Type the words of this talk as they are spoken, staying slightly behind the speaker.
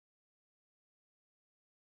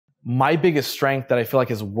my biggest strength that I feel like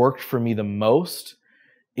has worked for me the most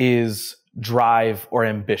is drive or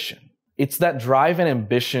ambition. It's that drive and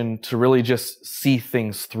ambition to really just see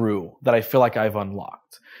things through that I feel like I've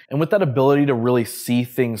unlocked. And with that ability to really see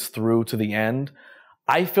things through to the end,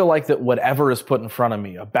 I feel like that whatever is put in front of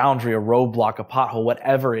me, a boundary, a roadblock, a pothole,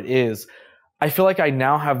 whatever it is, I feel like I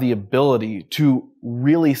now have the ability to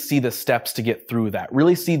really see the steps to get through that,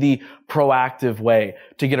 really see the proactive way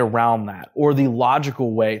to get around that, or the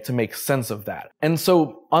logical way to make sense of that. And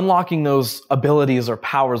so unlocking those abilities or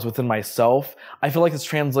powers within myself, I feel like it's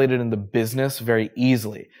translated into business very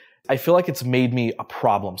easily. I feel like it's made me a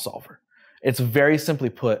problem solver. It's very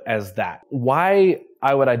simply put as that. Why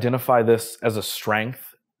I would identify this as a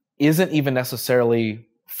strength isn't even necessarily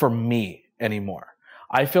for me anymore.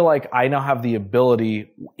 I feel like I now have the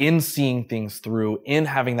ability in seeing things through, in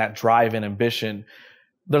having that drive and ambition.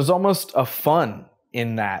 There's almost a fun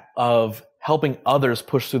in that of helping others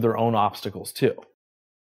push through their own obstacles too.